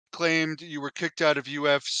claimed you were kicked out of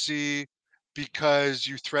UFC because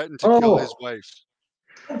you threatened to kill his Oh, wife.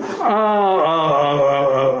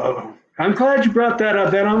 I'm glad you brought that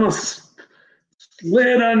up. That almost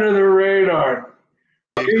slid under the radar.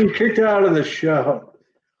 Getting kicked out of the show.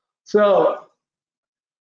 So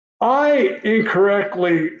I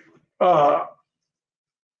incorrectly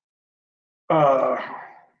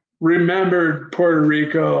remembered Puerto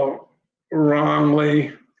Rico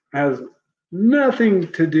wrongly. Has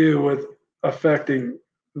nothing to do with affecting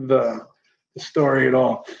the story at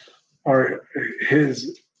all, or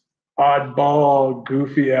his oddball,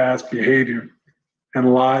 goofy ass behavior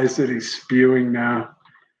and lies that he's spewing now.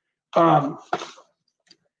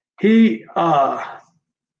 He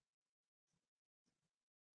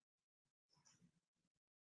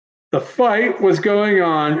the fight was going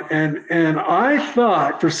on, and I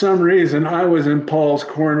thought for some reason I was in Paul's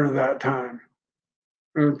corner that time.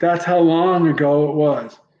 That's how long ago it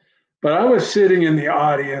was. But I was sitting in the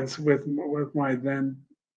audience with my then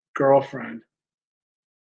girlfriend,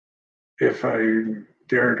 if I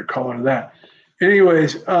dare to call her that.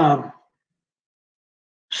 Anyways,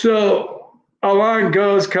 so Alon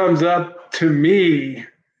Goes comes up to me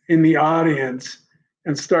in the audience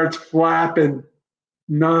and starts flapping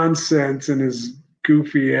nonsense in his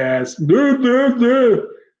goofy ass. Oh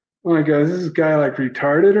my God, is this guy like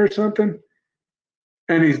retarded or something?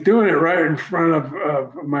 And he's doing it right in front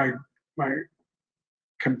of my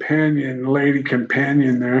companion, lady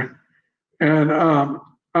companion there. And I'm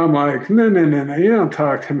like, no, you don't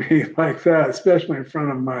talk to me like that, especially in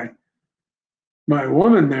front of my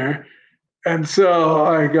woman there. And so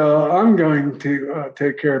I go, I'm going to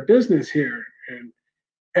take care of business here. And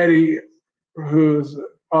Eddie, who's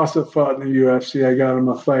also fought in the UFC, I got him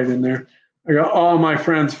a fight in there. I got all my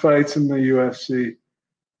friends' fights in the UFC.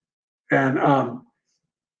 And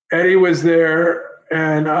Eddie was there,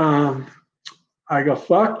 and I go,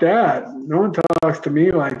 fuck that. No one talks to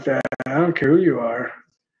me like that. I don't care who you are.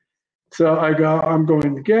 So I go, I'm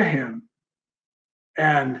going to get him.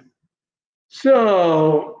 And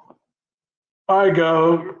so I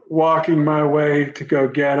go walking my way to go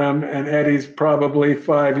get him, and Eddie's probably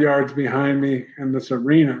 5 yards behind me in this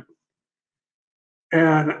arena.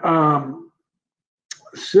 And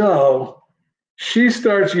so she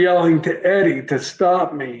starts yelling to Eddie to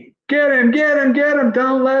stop me. Get him, get him, get him.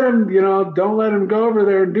 Don't let him, don't let him go over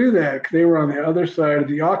there and do that. They were on the other side of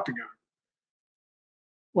the octagon.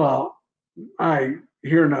 Well, I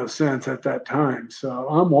hear no sense at that time. So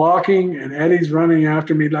I'm walking and Eddie's running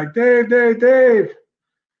after me like, Dave, Dave, Dave.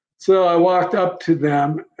 So I walked up to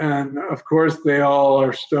them, and of course they all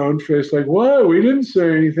are stone-faced like, what? We didn't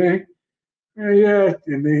say anything. Yeah,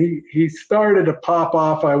 and he started to pop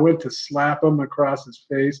off. I went to slap him across his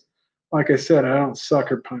face. Like I said, I don't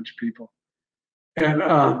sucker punch people. And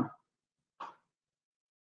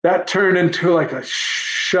that turned into like a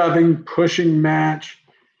shoving, pushing match.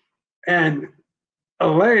 And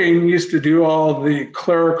Elaine used to do all the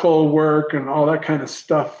clerical work and all that kind of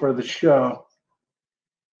stuff for the show.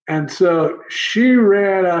 And so she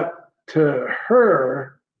ran up to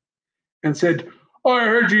her and said, oh, I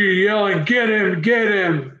heard you yelling, get him, get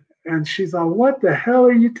him. And she's like, what the hell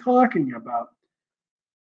are you talking about?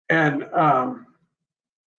 And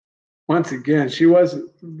once again, she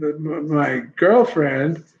wasn't, my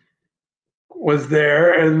girlfriend was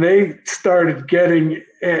there, and they started getting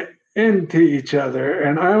into each other.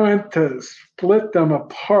 And I went to split them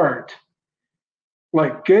apart.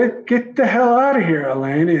 Like, get the hell out of here,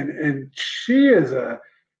 Elaine. And she is a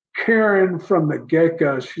Karen from the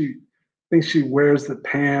get-go. She thinks she wears the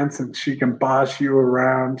pants and she can boss you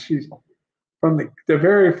around. She's from the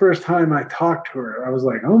very first time I talked to her, I was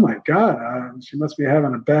like, oh my God, she must be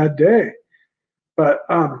having a bad day. But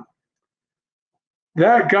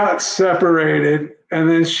that got separated. And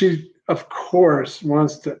then she, of course,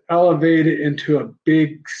 wants to elevate it into a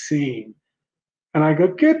big scene. And I go,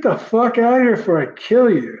 get the fuck out of here before I kill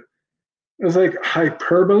you. It was like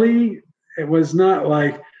hyperbole. It was not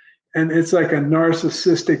like, and it's like a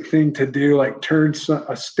narcissistic thing to do, like turn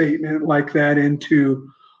a statement like that into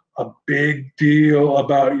a big deal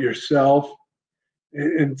about yourself.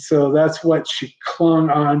 And so that's what she clung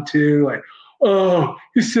on to, like, oh,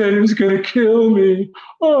 he said he was going to kill me.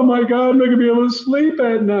 Oh my God, I'm not going to be able to sleep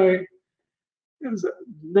at night. It was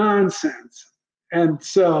nonsense. And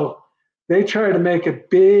so they try to make a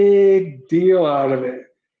big deal out of it.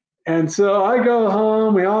 And so I go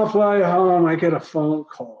home, we all fly home, I get a phone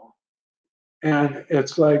call. And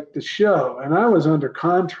it's like the show. And I was under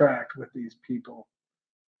contract with these people.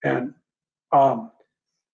 And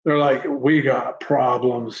they're like, we got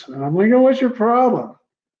problems. And I'm like, oh, what's your problem?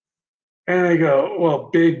 And they go, well,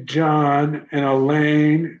 Big John and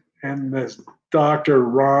Elaine and this Dr.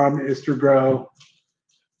 Ron Istergro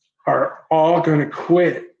are all going to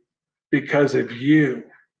quit because of you.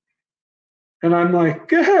 And I'm like,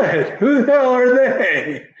 good. Who the hell are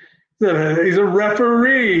they? He's a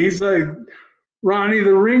referee. He's like Ronnie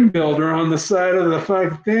the ring builder on the side of the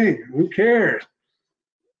fucking thing. Who cares?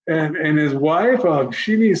 And his wife,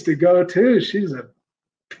 she needs to go too. She's a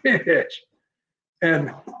bitch.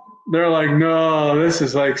 And they're like, no, this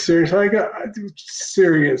is like serious. I got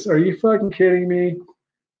serious. Are you fucking kidding me?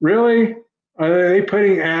 Really? Are they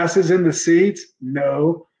putting asses in the seats?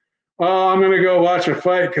 No. Oh, I'm gonna go watch a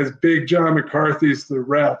fight because Big John McCarthy's the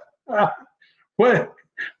ref. What?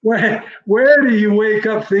 Where do you wake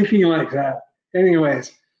up thinking like that?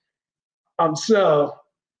 Anyways, so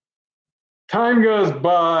time goes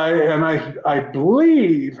by, and I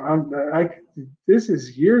believe this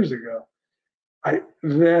is years ago.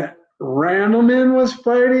 That Randleman was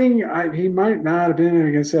fighting. He might not have been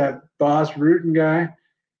against that Boss Rutan guy,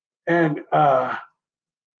 and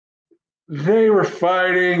they were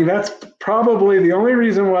fighting. That's probably the only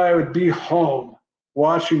reason why I would be home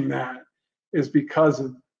watching that, is because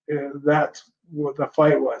of that's what the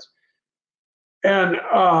fight was. And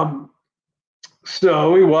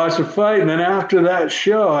so we watched the fight, and then after that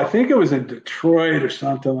show, I think it was in Detroit or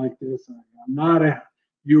something like this. I'm not a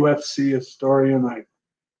UFC historian. I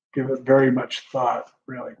give it very much thought,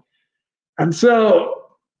 really. And so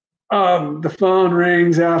the phone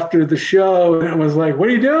rings after the show, and it was like, what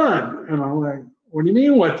are you doing? And I'm like, what do you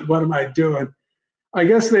mean, what am I doing? I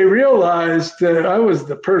guess they realized that I was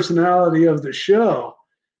the personality of the show,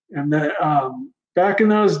 and that back in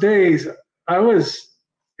those days,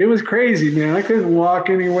 it was crazy, man. I couldn't walk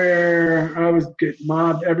anywhere. I was getting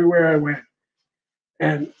mobbed everywhere I went.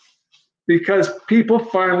 And because people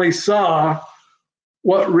finally saw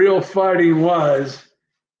what real fighting was,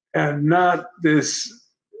 and not this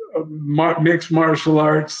mixed martial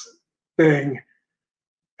arts thing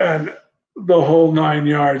and the whole 9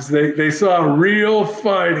 yards. They saw real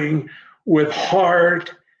fighting with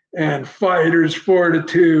heart and fighters'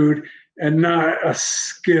 fortitude and not a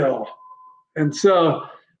skill. And so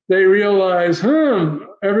they realized,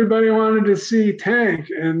 everybody wanted to see Tank,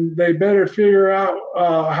 and they better figure out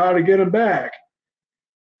how to get him back.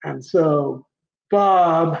 And so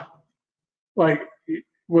Bob,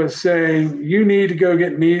 was saying, you need to go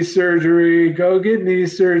get knee surgery. Go get knee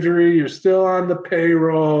surgery. You're still on the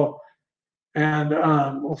payroll, and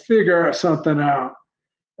we'll figure something out.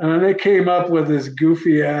 And then they came up with this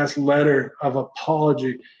goofy ass letter of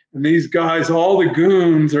apology. And these guys, all the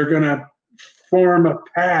goons, are going to form a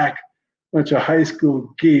pack, bunch of high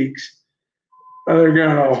school geeks. They're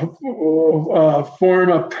going to form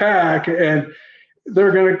a pack, and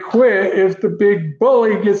they're going to quit if the big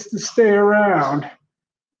bully gets to stay around.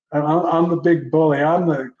 And I'm the big bully. I'm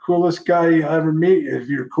the coolest guy you ever meet if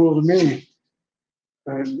you're cool to me.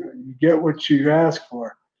 And you get what you ask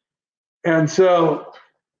for. And so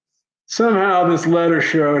somehow this letter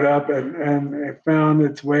showed up, and it found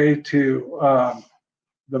its way to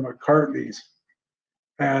the McCartney's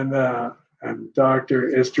and Dr.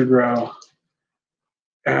 Istergro.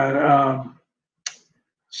 And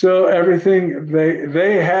so everything,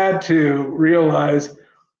 they had to realize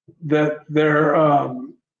that their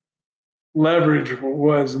leverage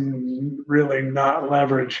was really not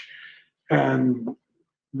leverage, and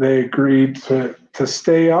they agreed to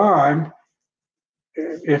stay on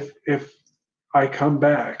if I come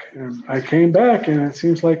back. And I came back, and it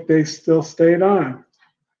seems like they still stayed on.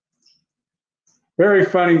 Very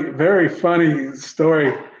funny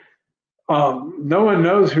story. No one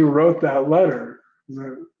knows who wrote that letter.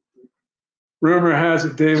 The rumor has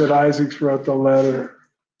it David Isaacs wrote the letter.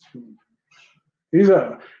 He's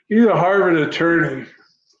a Harvard attorney,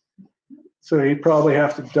 so he'd probably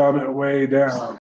have to dumb it way down.